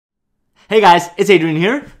Hey guys, it's Adrian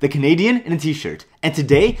here, the Canadian in a t-shirt, and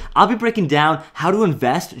today I'll be breaking down how to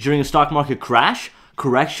invest during a stock market crash,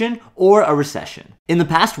 correction, or a recession. In the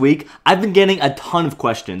past week, I've been getting a ton of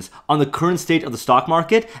questions on the current state of the stock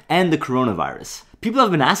market and the coronavirus. People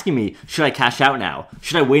have been asking me, should I cash out now?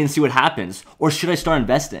 Should I wait and see what happens? Or should I start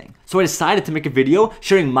investing? So I decided to make a video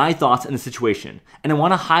sharing my thoughts on the situation, and I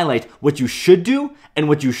want to highlight what you should do and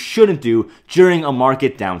what you shouldn't do during a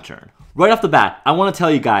market downturn. Right off the bat, I want to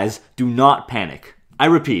tell you guys, do not panic. I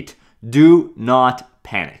repeat, do not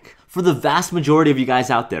panic. For the vast majority of you guys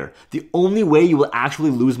out there, the only way you will actually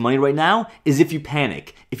lose money right now is if you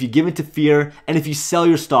panic, if you give in to fear, and if you sell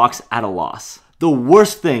your stocks at a loss. The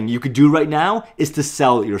worst thing you could do right now is to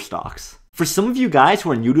sell your stocks. For some of you guys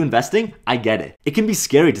who are new to investing, I get it. It can be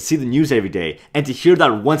scary to see the news every day and to hear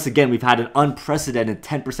that once again we've had an unprecedented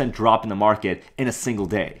 10% drop in the market in a single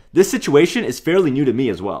day. This situation is fairly new to me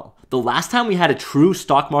as well. The last time we had a true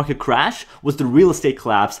stock market crash was the real estate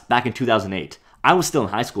collapse back in 2008. I was still in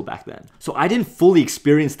high school back then, so I didn't fully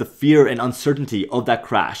experience the fear and uncertainty of that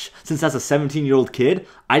crash, since as a 17-year-old kid,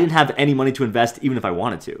 I didn't have any money to invest even if I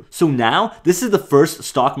wanted to. So now, this is the first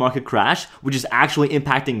stock market crash which is actually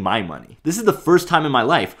impacting my money. This is the first time in my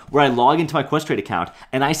life where I log into my Questrade account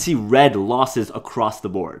and I see red losses across the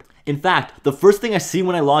board. In fact, the first thing I see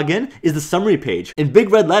when I log in is the summary page. In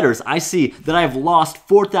big red letters, I see that I have lost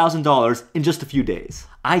 $4,000 in just a few days.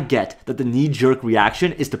 I get that the knee-jerk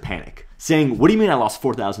reaction is to panic, saying, what do you mean I lost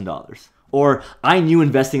 $4,000? Or, I knew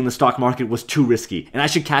investing in the stock market was too risky and I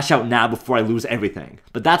should cash out now before I lose everything.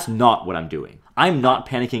 But that's not what I'm doing. I'm not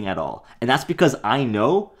panicking at all. And that's because I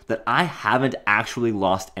know that I haven't actually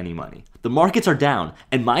lost any money. The markets are down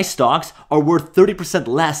and my stocks are worth 30%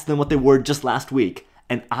 less than what they were just last week.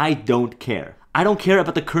 And I don't care. I don't care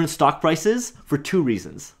about the current stock prices for two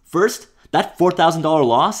reasons. First, that $4,000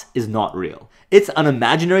 loss is not real. It's an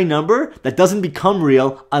imaginary number that doesn't become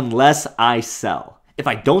real unless I sell. If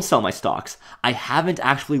I don't sell my stocks, I haven't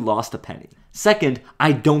actually lost a penny. Second,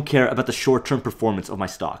 I don't care about the short-term performance of my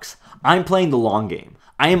stocks. I'm playing the long game.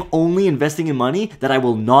 I am only investing in money that I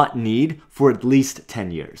will not need for at least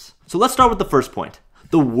 10 years. So let's start with the first point.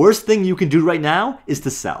 The worst thing you can do right now is to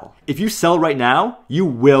sell. If you sell right now, you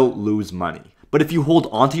will lose money. But if you hold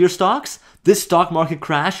onto your stocks, this stock market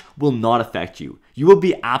crash will not affect you. You will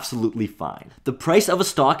be absolutely fine. The price of a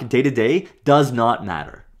stock day to day does not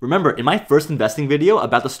matter. Remember, in my first investing video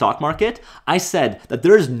about the stock market, I said that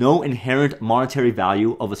there is no inherent monetary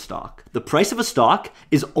value of a stock. The price of a stock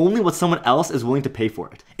is only what someone else is willing to pay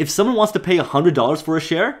for it. If someone wants to pay $100 for a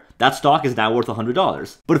share, that stock is now worth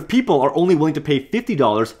 $100. But if people are only willing to pay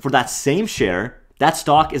 $50 for that same share, that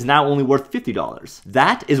stock is now only worth $50.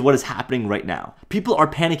 That is what is happening right now. People are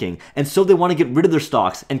panicking, and so they want to get rid of their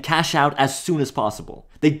stocks and cash out as soon as possible.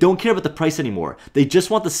 They don't care about the price anymore. They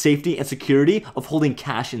just want the safety and security of holding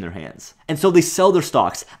cash in their hands. And so they sell their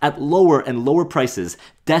stocks at lower and lower prices,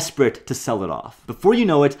 desperate to sell it off. Before you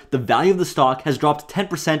know it, the value of the stock has dropped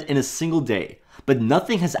 10% in a single day. But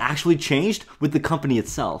nothing has actually changed with the company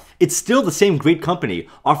itself. It's still the same great company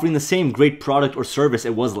offering the same great product or service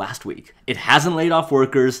it was last week. It hasn't laid off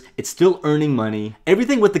workers, it's still earning money.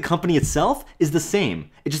 Everything with the company itself is the same.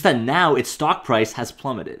 It's just that now its stock price has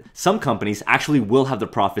plummeted. Some companies actually will have their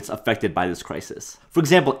profits affected by this crisis. For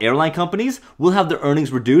example, airline companies will have their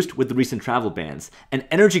earnings reduced with the recent travel bans, and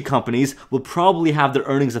energy companies will probably have their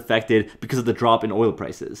earnings affected because of the drop in oil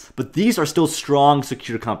prices. But these are still strong,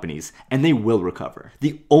 secure companies, and they will recover.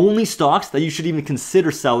 The only stocks that you should even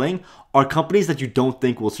consider selling are companies that you don't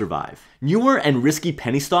think will survive. Newer and risky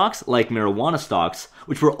penny stocks, like marijuana stocks,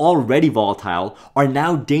 which were already volatile, are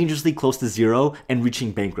now dangerously close to zero and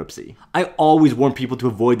reaching bankruptcy. I always warn people to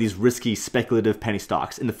avoid these risky, speculative penny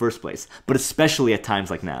stocks in the first place, but especially at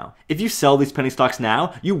times like now. If you sell these penny stocks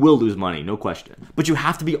now, you will lose money, no question. But you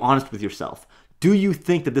have to be honest with yourself. Do you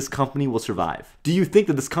think that this company will survive? Do you think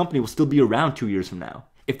that this company will still be around 2 years from now?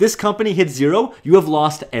 If this company hits zero, you have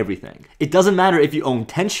lost everything. It doesn't matter if you own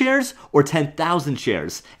 10 shares or 10,000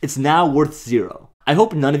 shares. It's now worth zero. I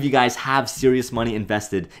hope none of you guys have serious money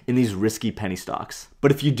invested in these risky penny stocks.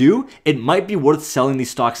 But if you do, it might be worth selling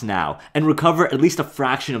these stocks now and recover at least a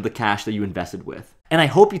fraction of the cash that you invested with. And I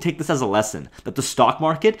hope you take this as a lesson that the stock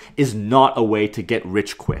market is not a way to get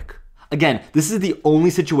rich quick. Again, this is the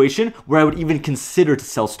only situation where I would even consider to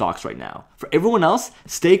sell stocks right now. For everyone else,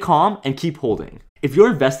 stay calm and keep holding. If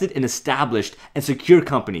you're invested in established and secure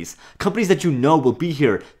companies, companies that you know will be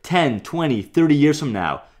here 10, 20, 30 years from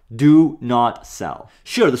now, do not sell.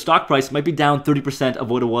 Sure, the stock price might be down 30%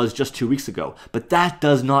 of what it was just 2 weeks ago, but that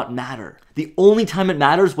does not matter. The only time it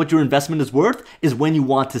matters what your investment is worth is when you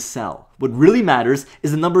want to sell. What really matters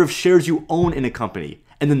is the number of shares you own in a company.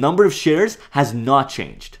 and the number of shares has not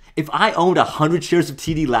changed. If I owned 100 shares of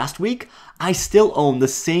TD last week, I still own the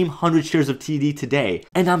same 100 shares of TD today,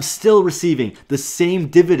 and I'm still receiving the same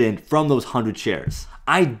dividend from those 100 shares.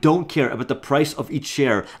 I don't care about the price of each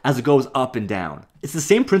share as it goes up and down. It's the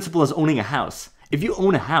same principle as owning a house. If you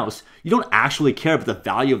own a house, you don't actually care about the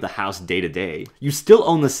value of the house day to day. You still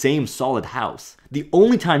own the same solid house. The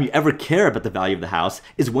only time you ever care about the value of the house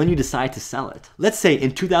is when you decide to sell it. Let's say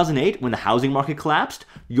in 2008, when the housing market collapsed,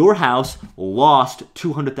 your house lost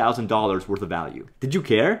 $200,000 worth of value. Did you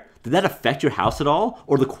care? Did that affect your house at all,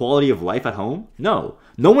 or the quality of life at home? No.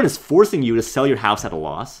 No one is forcing you to sell your house at a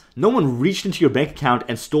loss. No one reached into your bank account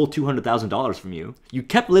and stole $200,000 from you. You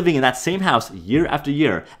kept living in that same house year after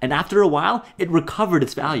year, and after a while, it recovered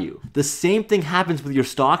its value. The same thing happens with your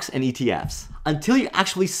stocks and ETFs. Until you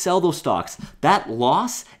actually sell those stocks, that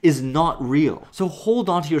loss is not real. So hold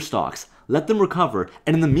on to your stocks. Let them recover,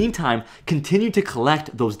 and in the meantime, continue to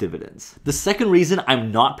collect those dividends. The second reason I'm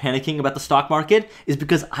not panicking about the stock market is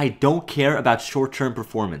because I don't care about short-term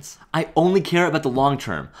performance. I only care about the long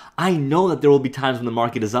term. I know that there will be times when the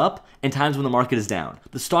market is up and times when the market is down.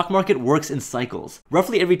 The stock market works in cycles.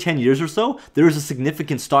 Roughly every 10 years or so, there is a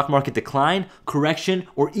significant stock market decline, correction,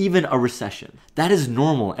 or even a recession. That is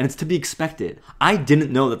normal, and it's to be expected. I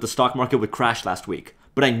didn't know that the stock market would crash last week,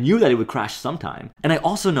 but I knew that it would crash sometime. And I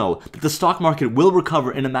also know that the stock market will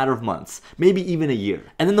recover in a matter of months, maybe even a year.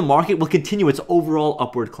 And then the market will continue its overall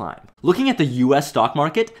upward climb. Looking at the US stock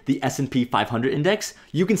market, the S&P 500 index,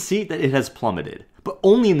 you can see that it has plummeted, but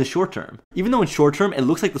only in the short term. Even though in short term, it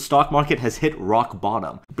looks like the stock market has hit rock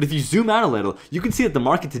bottom. But if you zoom out a little, you can see that the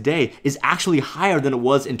market today is actually higher than it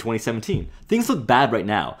was in 2017. Things look bad right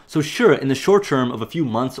now. So sure, in the short term of a few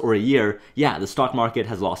months or a year, yeah, the stock market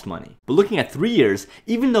has lost money. But looking at 3 years,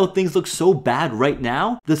 even though things look so bad right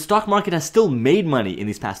now, the stock market has still made money in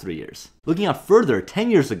these past 3 years. Looking out further,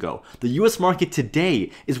 10 years ago, the US market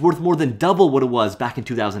today is worth more than double what it was back in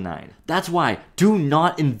 2009. That's why do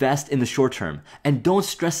not invest in the short term, and don't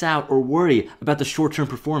stress out or worry about the short-term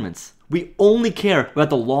performance. We only care about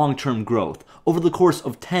the long-term growth over the course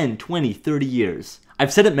of 10, 20, 30 years.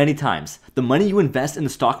 I've said it many times, the money you invest in the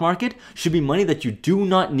stock market should be money that you do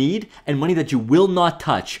not need and money that you will not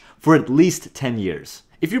touch for at least 10 years.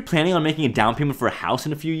 If you're planning on making a down payment for a house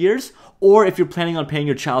in a few years, or if you're planning on paying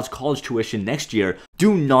your child's college tuition next year,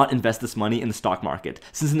 do not invest this money in the stock market,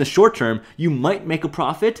 since in the short term, you might make a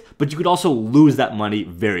profit, but you could also lose that money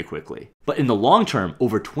very quickly. But in the long term,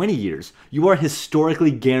 over 20 years, you are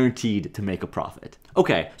historically guaranteed to make a profit.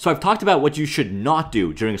 Okay, so I've talked about what you should not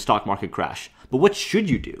do during a stock market crash, but what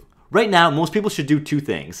should you do? Right now, most people should do two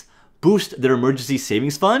things: boost their emergency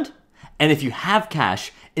savings fund, and if you have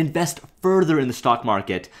cash, invest further in the stock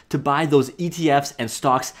market to buy those ETFs and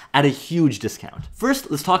stocks at a huge discount. First,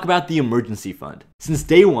 let's talk about the emergency fund. Since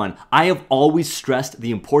day one, I have always stressed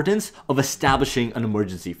the importance of establishing an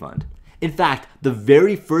emergency fund. In fact, the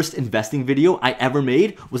very first investing video I ever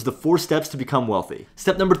made was the 4 steps to become wealthy.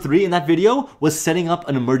 Step number 3 in that video was setting up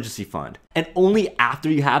an emergency fund. And only after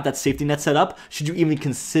you have that safety net set up should you even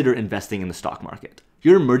consider investing in the stock market.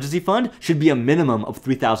 Your emergency fund should be a minimum of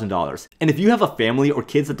 $3,000. And if you have a family or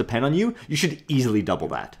kids that depend on you, you should easily double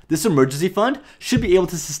that. This emergency fund should be able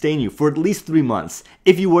to sustain you for at least 3 months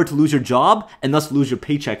if you were to lose your job and thus lose your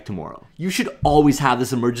paycheck tomorrow. You should always have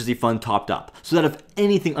this emergency fund topped up so that if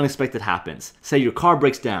anything unexpected happens, say your car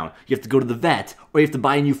breaks down, you have to go to the vet, or you have to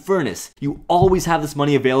buy a new furnace, you always have this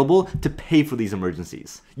money available to pay for these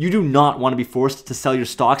emergencies. You do not want to be forced to sell your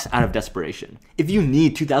stocks out of desperation. If you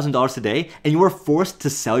need $2,000 today and you are forced to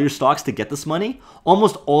sell your stocks to get this money,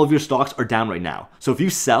 almost all of your stocks are down right now. So if you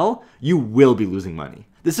sell, you will be losing money.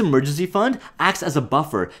 This emergency fund acts as a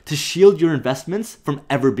buffer to shield your investments from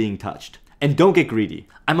ever being touched. And don't get greedy.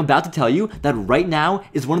 I'm about to tell you that right now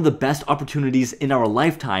is one of the best opportunities in our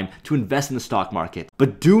lifetime to invest in the stock market.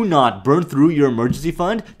 But do not burn through your emergency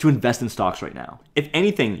fund to invest in stocks right now. If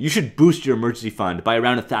anything, you should boost your emergency fund by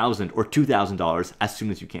around $1,000 or $2,000 as soon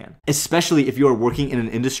as you can. Especially if you are working in an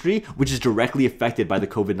industry which is directly affected by the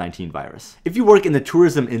COVID-19 virus. If you work in the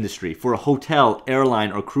tourism industry for a hotel,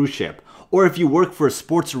 airline, or cruise ship, or if you work for a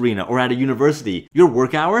sports arena or at a university, your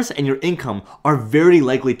work hours and your income are very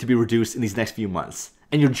likely to be reduced in these next few months,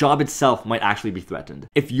 and your job itself might actually be threatened.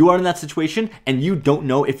 If you are in that situation and you don't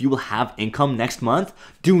know if you will have income next month,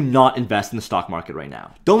 do not invest in the stock market right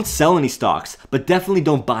now. Don't sell any stocks, but definitely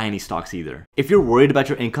don't buy any stocks either. If you're worried about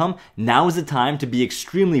your income, now is the time to be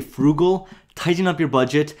extremely frugal, tighten up your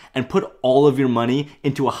budget, and put all of your money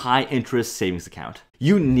into a high interest savings account.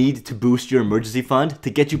 You need to boost your emergency fund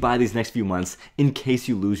to get you by these next few months in case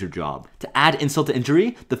you lose your job. To add insult to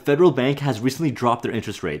injury, the federal bank has recently dropped their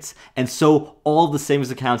interest rates, and so all of the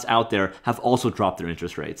savings accounts out there have also dropped their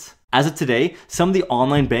interest rates. As of today, some of the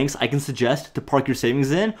online banks I can suggest to park your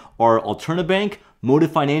savings in are Alterna Bank,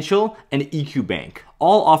 Motive Financial, and EQ Bank.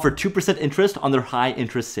 All offer 2% interest on their high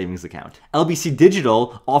interest savings account. LBC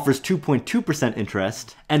Digital offers 2.2%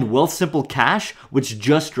 interest, and Wealthsimple Cash, which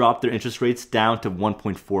just dropped their interest rates down to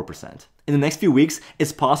 1.4%. In the next few weeks,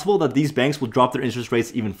 it's possible that these banks will drop their interest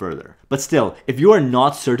rates even further. But still, if you are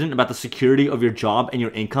not certain about the security of your job and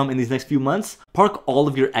your income in these next few months, park all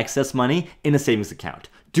of your excess money in a savings account.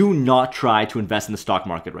 Do not try to invest in the stock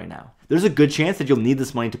market right now. There's a good chance that you'll need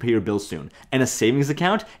this money to pay your bills soon, and a savings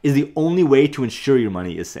account is the only way to ensure your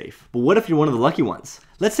money is safe. But what if you're one of the lucky ones?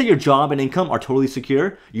 Let's say your job and income are totally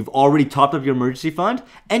secure, you've already topped up your emergency fund,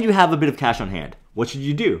 and you have a bit of cash on hand. What should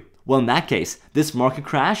you do? Well, in that case, this market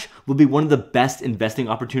crash will be one of the best investing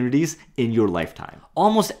opportunities in your lifetime.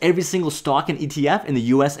 Almost every single stock and ETF in the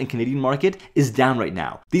US and Canadian market is down right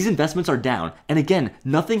now. These investments are down, and again,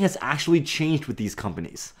 nothing has actually changed with these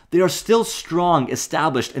companies. They are still strong,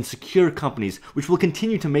 established, and secure companies which will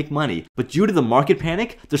continue to make money, but due to the market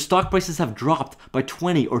panic, their stock prices have dropped by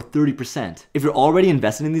 20 or 30%. If you're already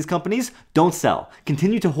invested in these companies, don't sell.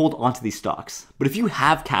 Continue to hold onto these stocks. But if you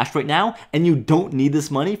have cash right now and you don't need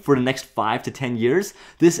this money for the next 5 to 10 years,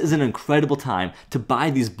 this is an incredible time to buy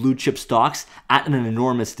these blue chip stocks at an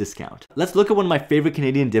enormous discount. Let's look at one of my favorite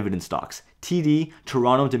Canadian dividend stocks, TD,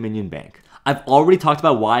 Toronto Dominion Bank. I've already talked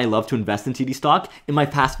about why I love to invest in TD stock in my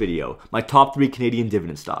past video, my top 3 Canadian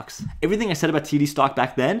dividend stocks. Everything I said about TD stock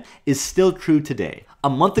back then is still true today. A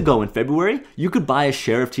month ago in February, you could buy a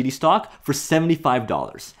share of TD stock for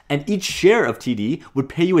 $75, and each share of TD would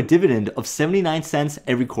pay you a dividend of 79 cents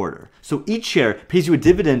every quarter. So each share pays you a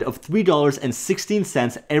dividend of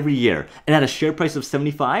 $3.16 every year, and at a share price of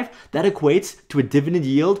 75, that equates to a dividend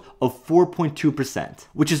yield of 4.2%,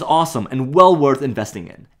 which is awesome and well worth investing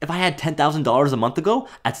in. If I had $10,000 a month ago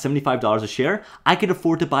at $75 a share, I could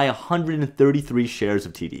afford to buy 133 shares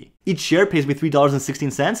of TD. Each share pays me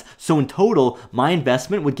 $3.16, so in total, my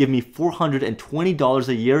investment would give me $420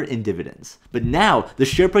 a year in dividends. But now, the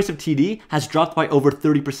share price of TD has dropped by over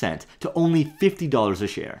 30% to only $50 a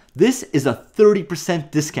share. This is a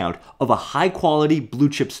 30% discount of a high-quality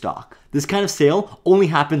blue-chip stock. This kind of sale only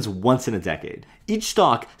happens once in a decade. Each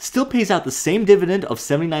stock still pays out the same dividend of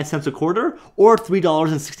 79 cents a quarter or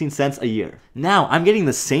 $3.16 a year. Now I'm getting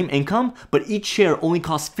the same income, but each share only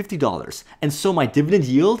costs $50, and so my dividend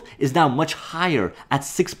yield is now much higher at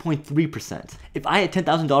 6.3%. If I had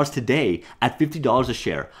 $10,000 today at $50 a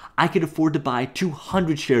share, I could afford to buy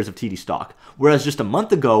 200 shares of TD stock, whereas just a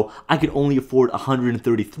month ago, I could only afford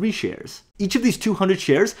 133 shares. Each of these 200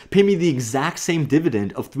 shares pay me the exact same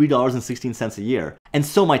dividend of $3.16 a year, and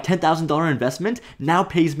so my $10,000 investment now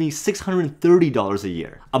pays me $630 a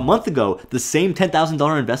year. A month ago, the same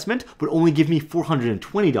 $10,000 investment would only give me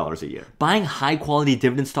 $420 a year. Buying high quality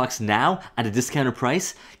dividend stocks now at a discounted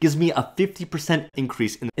price gives me a 50%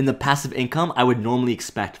 increase in the passive income I would normally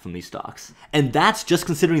expect from these stocks. And that's just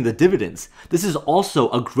considering the dividends. This is also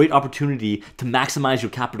a great opportunity to maximize your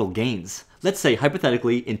capital gains. Let's say,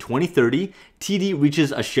 hypothetically, in 2030, TD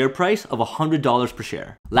reaches a share price of $100 per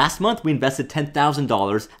share. Last month, we invested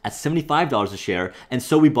 $10,000 at $75 a share, and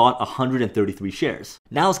so we bought 133 shares.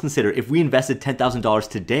 Now let's consider if we invested $10,000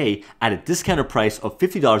 today at a discounted price of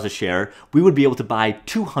 $50 a share, we would be able to buy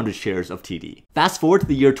 200 shares of TD. Fast forward to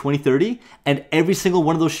the year 2030, and every single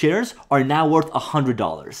one of those shares are now worth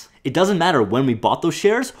 $100. It doesn't matter when we bought those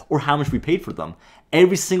shares or how much we paid for them.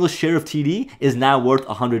 Every single share of TD is now worth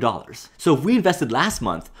 $100. So if we invested last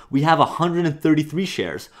month, we have 133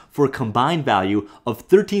 shares for a combined value of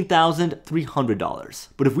 $13,300.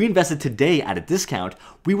 But if we invested today at a discount,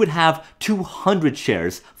 we would have 200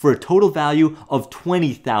 shares for a total value of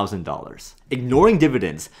 $20,000. Ignoring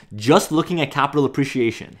dividends, just looking at capital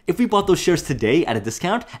appreciation. If we bought those shares today at a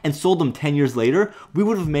discount and sold them 10 years later, we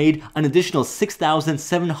would have made an additional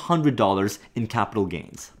 $6,700 in capital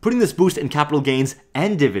gains. Putting this boost in capital gains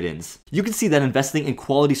and dividends, you can see that investing in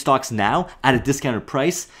quality stocks now at a discounted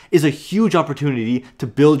price is a huge opportunity to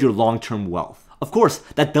build your long-term wealth. Of course,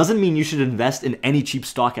 that doesn't mean you should invest in any cheap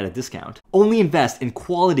stock at a discount. Only invest in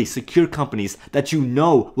quality, secure companies that you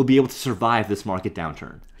know will be able to survive this market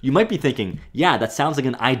downturn. You might be thinking, yeah, that sounds like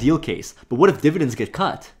an ideal case, but what if dividends get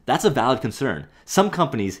cut? That's a valid concern. Some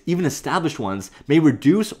companies, even established ones, may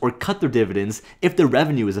reduce or cut their dividends if their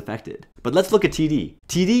revenue is affected. But let's look at TD.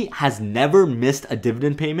 TD has never missed a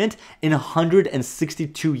dividend payment in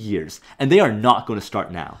 162 years, and they are not going to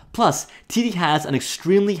start now. Plus, TD has an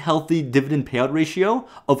extremely healthy dividend payout ratio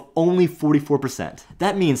of only 44%.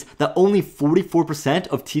 That means that only 44%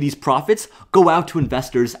 of TD's profits go out to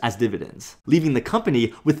investors as dividends, leaving the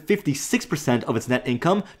company with 56% of its net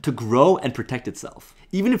income to grow and protect itself.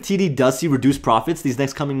 Even if TD does see reduced profits these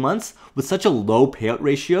next coming months, with such a low payout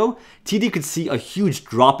ratio, TD could see a huge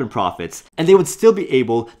drop in profits, and they would still be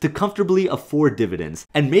able to comfortably afford dividends,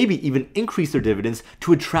 and maybe even increase their dividends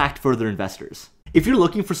to attract further investors. If you're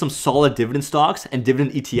looking for some solid dividend stocks and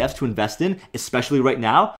dividend ETFs to invest in, especially right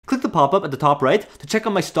now, click the pop-up at the top right to check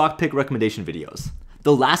out my stock pick recommendation videos.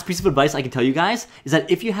 The last piece of advice I can tell you guys is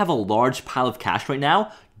that if you have a large pile of cash right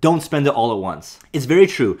now, don't spend it all at once. It's very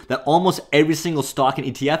true that almost every single stock and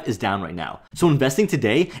ETF is down right now. So investing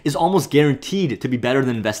today is almost guaranteed to be better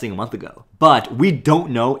than investing a month ago. But we don't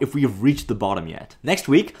know if we have reached the bottom yet. Next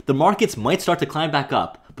week, the markets might start to climb back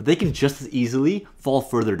up, but they can just as easily fall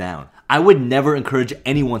further down. I would never encourage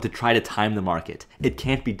anyone to try to time the market. It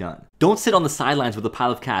can't be done. Don't sit on the sidelines with a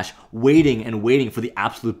pile of cash waiting and waiting for the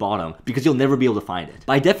absolute bottom because you'll never be able to find it.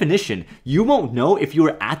 By definition, you won't know if you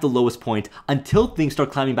are at the lowest point until things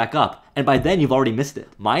start climbing back up, and by then you've already missed it.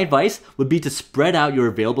 My advice would be to spread out your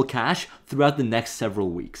available cash throughout the next several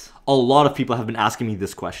weeks. A lot of people have been asking me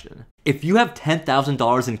this question. If you have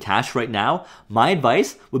 $10,000 in cash right now, my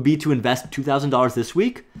advice would be to invest $2,000 this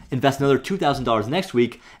week, invest another $2,000 next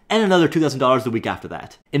week, and another $2,000 the week after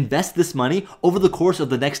that. Invest this money over the course of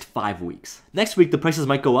the next 5 weeks. Next week, the prices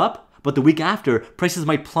might go up, but the week after, prices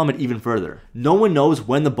might plummet even further. No one knows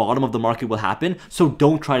when the bottom of the market will happen, so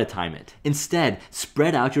don't try to time it. Instead,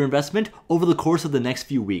 spread out your investment over the course of the next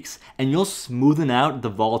few weeks, and you'll smoothen out the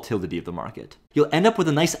volatility of the market. You'll end up with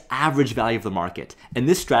a nice average value of the market, and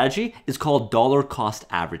this strategy is called dollar cost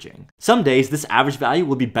averaging. Some days, this average value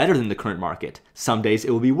will be better than the current market. Some days, it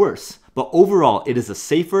will be worse. But overall, it is a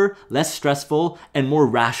safer, less stressful, and more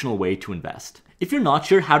rational way to invest. If you're not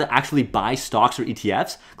sure how to actually buy stocks or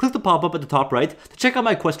ETFs, click the pop-up at the top right to check out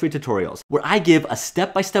my Questrade tutorials, where I give a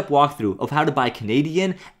step-by-step walkthrough of how to buy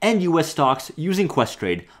Canadian and US stocks using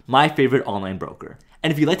Questrade, my favorite online broker.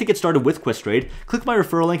 And if you'd like to get started with Questrade, click my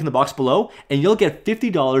referral link in the box below, and you'll get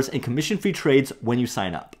 $50 in commission-free trades when you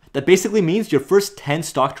sign up. That basically means your first 10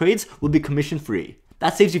 stock trades will be commission-free.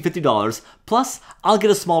 That saves you $50, plus I'll get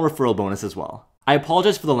a small referral bonus as well. I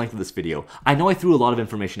apologize for the length of this video. I know I threw a lot of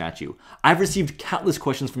information at you. I've received countless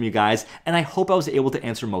questions from you guys, and I hope I was able to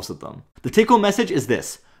answer most of them. The take-home message is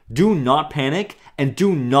this: do not panic and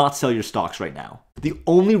do not sell your stocks right now. The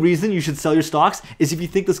only reason you should sell your stocks is if you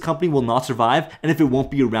think this company will not survive and if it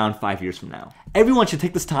won't be around 5 years from now. Everyone should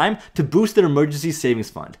take this time to boost their emergency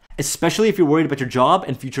savings fund, especially if you're worried about your job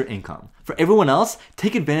and future income. For everyone else,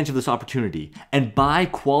 take advantage of this opportunity and buy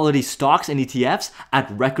quality stocks and ETFs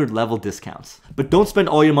at record level discounts. But don't spend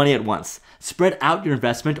all your money at once. Spread out your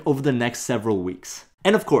investment over the next several weeks.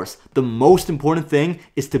 And of course, the most important thing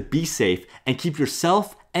is to be safe and keep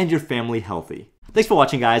yourself and your family healthy. Thanks for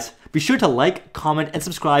watching, guys. Be sure to like, comment, and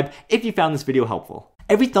subscribe if you found this video helpful.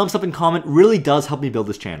 Every thumbs up and comment really does help me build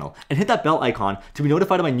this channel, and hit that bell icon to be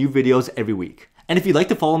notified of my new videos every week. And if you'd like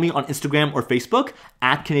to follow me on Instagram or Facebook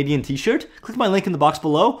at Canadian T-shirt, click my link in the box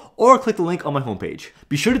below or click the link on my homepage.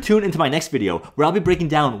 Be sure to tune into my next video where I'll be breaking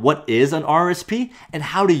down what is an RRSP and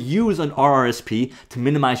how to use an RRSP to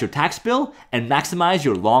minimize your tax bill and maximize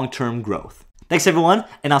your long-term growth. Thanks everyone,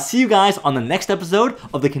 and I'll see you guys on the next episode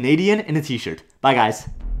of the Canadian in a T-shirt. Bye guys.